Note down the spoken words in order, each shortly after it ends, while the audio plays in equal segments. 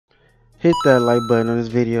Hit that like button on this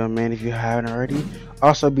video, man, if you haven't already.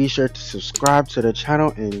 Also, be sure to subscribe to the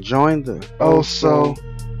channel and join the OSO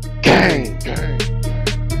gang.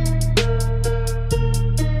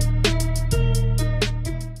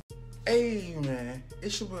 Hey man,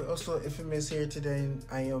 it's your boy Also Infamous here today, and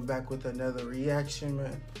I am back with another reaction,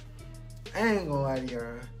 man. I ain't gonna lie to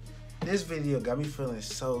y'all, this video got me feeling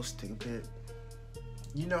so stupid.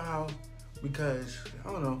 You know how, because,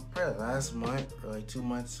 I don't know, probably last month or like 2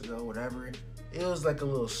 months ago, whatever, it was like a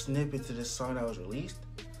little snippet to this song that was released,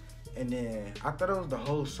 and then I thought it was the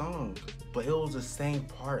whole song, but it was the same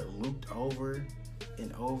part looped over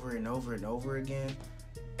and over and over and over again,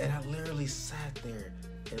 and I literally sat there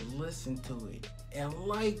and listened to it and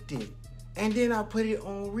liked it, and then I put it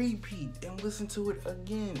on repeat and listened to it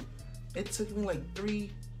again. It took me like three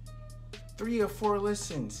or four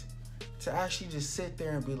listens to actually just sit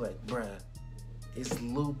there and be like, bruh, it's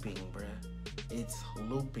looping, bruh, it's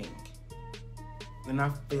looping. And I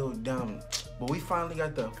feel dumb, but we finally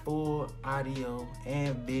got the full audio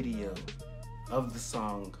and video of the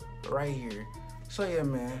song right here. So yeah,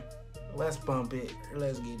 man, let's bump it,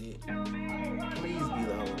 let's get it. Please be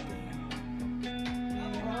the whole thing.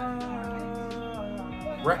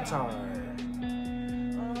 Reptar.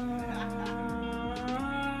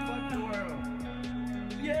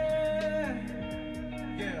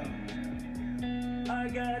 I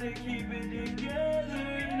gotta keep it together,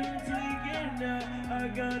 and I'm taking now. I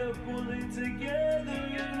gotta pull it together,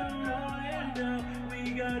 and I'm on it now.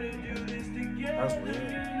 We gotta do this together. That's weird.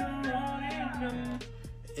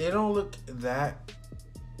 It don't look that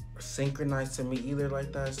synchronized to me either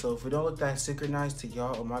like that. So if it don't look that synchronized to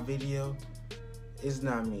y'all on my video, it's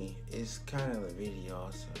not me. It's kind of the video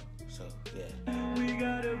also. So yeah. We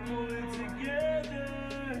gotta pull it together.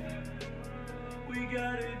 We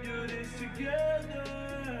gotta do this together.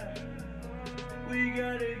 We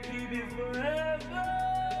gotta keep it forever.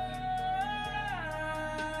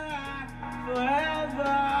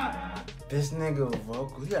 Forever. This nigga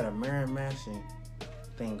vocal, he got a Marilyn Manson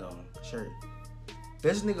thing on shirt.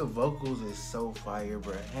 This nigga vocals is so fire,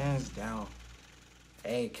 bro. Hands down.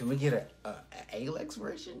 Hey, can we get a Aylek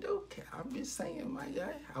version, dude? I'm just saying, my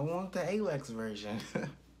guy. I want the Aylek version.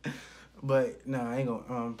 But no, I ain't gonna.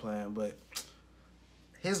 I'm playing. But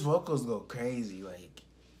his vocals go crazy. Like,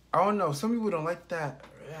 I don't know. Some people don't like that.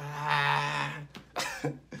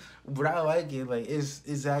 But I like it. Like,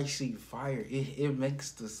 it's actually fire. It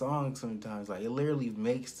makes the song sometimes. Like, it literally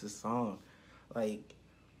makes the song. Like,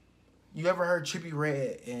 you ever heard TRIPPIE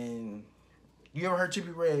REDD and you ever heard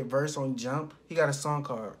TRIPPIE REDD verse on Jump? He got a song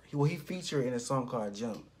called, he featured in a song called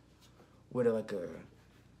Jump with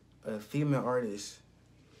a female artist.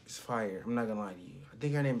 It's fire. I'm not gonna lie to you. I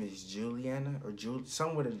think her name is Juliana or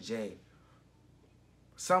something with a J.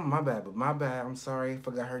 Something, my bad. I'm sorry,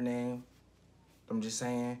 forgot her name. I'm just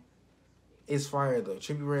saying, it's fire though.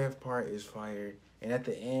 TRIPPIE REDD part is fire, and at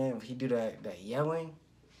the end he do that yelling.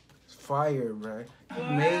 It's fire, bro. He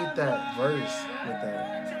made that verse with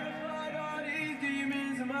that.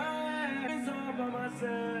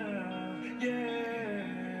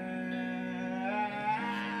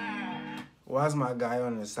 Why's my guy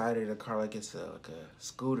on the side of the car like it's like a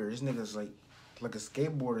scooter? This nigga's like a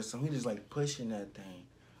skateboard or something. He just like pushing that thing.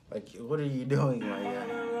 Like, what are you doing, my guy?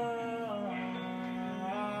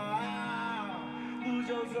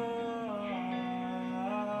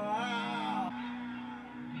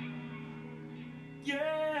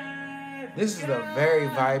 This is a very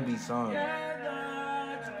vibey song. I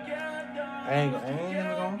ain't even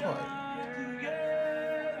gonna play.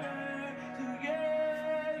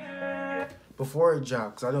 Before it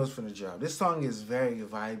drops, I know it's finna drop. This song is very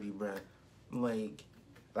vibey, bruh. Like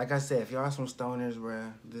I said, if y'all some stoners,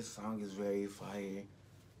 bruh, this song is very fire.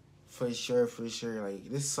 For sure. Like,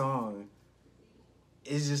 this song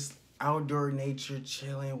is just outdoor nature,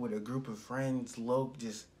 chilling with a group of friends,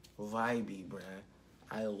 just vibey, bruh.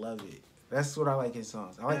 I love it. That's what I like in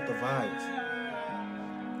songs. I like the vibes.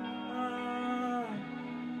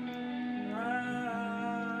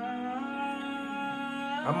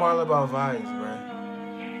 I'm all about vibes, bro.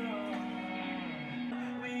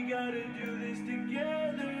 We gotta do this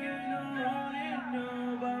together, and I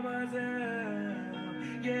know by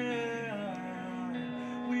myself. Yeah,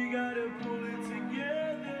 we gotta pull it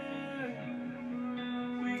together.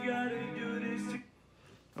 We gotta do this.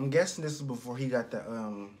 I'm guessing this is before he got the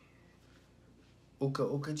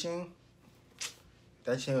Uka chain.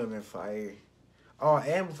 That chain would have been fire. Oh,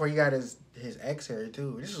 and before he got his ex hair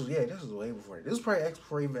too. This was way before. This was probably ex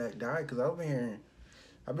before he died, because I've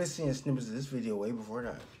been seeing snippets of this video way before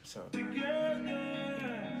that. So Together,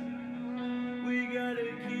 we gotta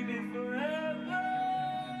keep it forever.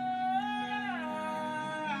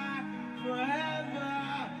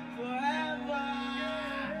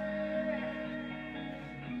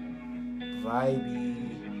 vibey.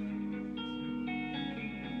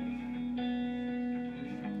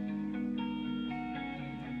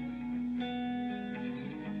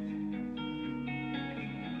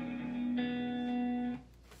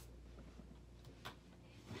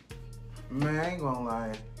 Man, I ain't gonna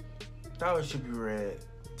lie. Thought it should be Red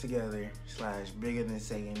together / bigger than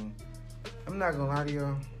Satan. I'm not gonna lie to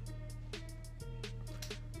y'all.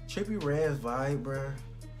 Trippie Red's vibe, bruh.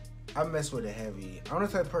 I mess with it heavy. I'm the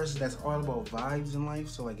type of person that's all about vibes in life.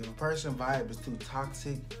 So like if a person vibe is too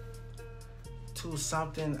toxic, too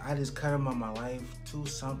something, I just cut them out of my life. Too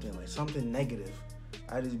something, like something negative,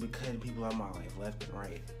 I just be cutting people out of my life left and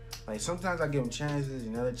right. Like sometimes I give them chances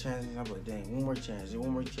and other chances. I'm like, dang, one more chance.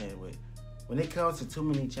 But when it comes to too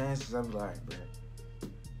many chances, I be like, bruh,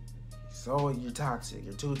 so you're toxic.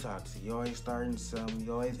 You're too toxic. You always starting something.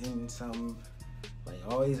 You always ending something. Like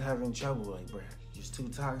always having trouble. Like, bruh, you're too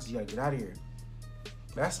toxic. You gotta get out of here.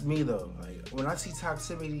 That's me though. Like when I see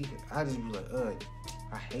toxicity, I just be like, ugh,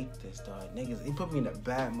 I hate this dog. Niggas, it put me in a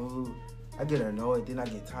bad mood. I get annoyed. Then I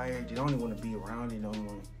get tired. You don't even want to be around it no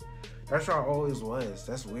more. That's how I always was.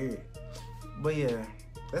 That's weird. But yeah,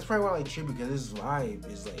 that's probably why I like Trippie, because his vibe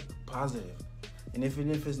is like positive. And if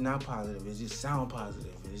it's not positive, it just sound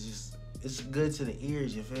positive. It's good to the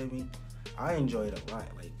ears, you feel me? I enjoy it a lot,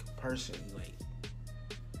 like personally, like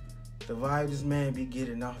the vibe this man be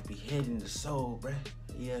getting off be hitting the soul, bruh.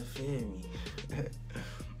 Yeah, feel me?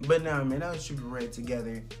 But nah, man, that was Trippie Red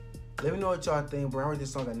together. Let me know what y'all think, bro. I rate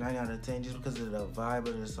this song a 9 out of 10 just because of the vibe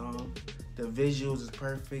of the song. The visuals is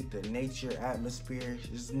perfect, the nature, atmosphere.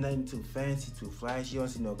 There's nothing too fancy, too flashy. You don't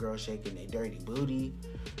see no girl shaking their dirty booty.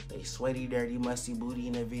 They sweaty, dirty, musty booty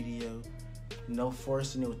in the video. No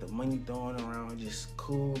forcing it with the money thrown around. Just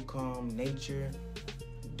cool, calm nature.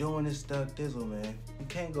 Doing this stuff, thizzle, man. You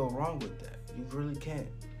can't go wrong with that. You really can't.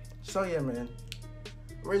 So yeah, man.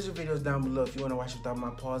 Rate your videos down below if you want to watch without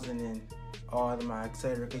my pausing and all of my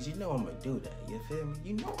etc. Because you know I'm going to do that. You feel me?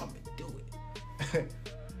 You know I'm going to do it.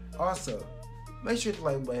 Also, make sure to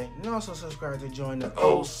like button and also subscribe to join the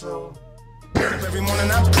OSO. Every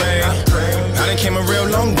morning I pray. I done came a real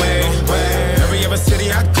long way. Every other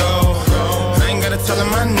city I go, I ain't gotta tell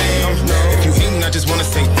them my name. If you hating, I just wanna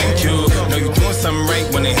say thank you. Know you doing something right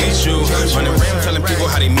when they hate you. Running around telling people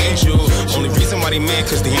how they made you. Only reason why they mad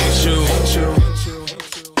cause they ain't you.